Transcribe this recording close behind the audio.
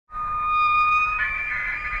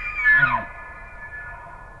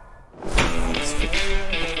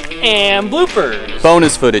And bloopers.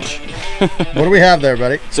 Bonus footage. What do we have there,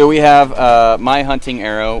 buddy? So we have my hunting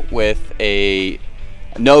arrow with a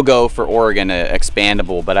no-go for Oregon,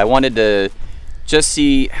 expandable, but I wanted to just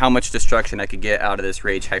see how much destruction I could get out of this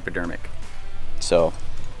Rage Hypodermic. So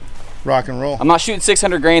rock and roll. I'm not shooting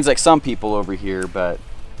 600 grains like some people over here, but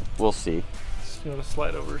we'll see. You want to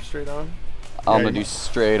slide over straight on? I'm gonna do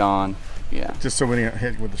straight on. Yeah. Just so we don't get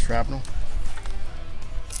hit with the shrapnel.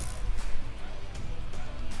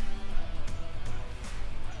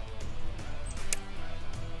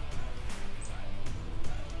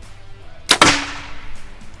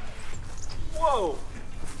 Whoa!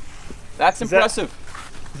 That's impressive.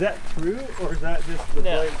 Is that true, or is that just the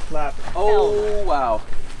blade flapping? Oh, wow.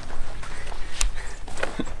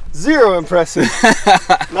 Zero impressive.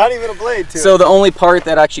 Not even a blade to it. So the only part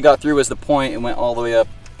that actually got through was the point and went all the way up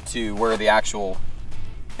to where the actual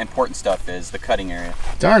important stuff is, the cutting area.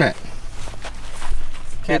 Darn it.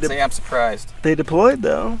 Can't say I'm surprised. They deployed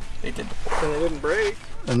though. They did deploy. And they didn't break.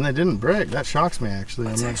 And they didn't break. That shocks me, actually.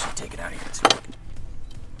 Let's actually take it out of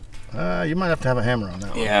here. You might have to have a hammer on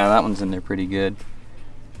that one. Yeah, that one's in there pretty good.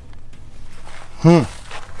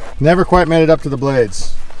 Never quite made it up to the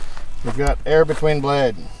blades. We've got air between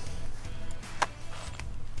blade.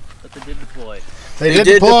 But they did deploy. They did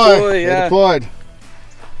deploy. Yeah. They deployed.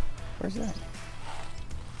 Where's that?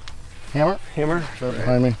 Hammer? Hammer? Right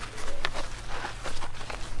behind me.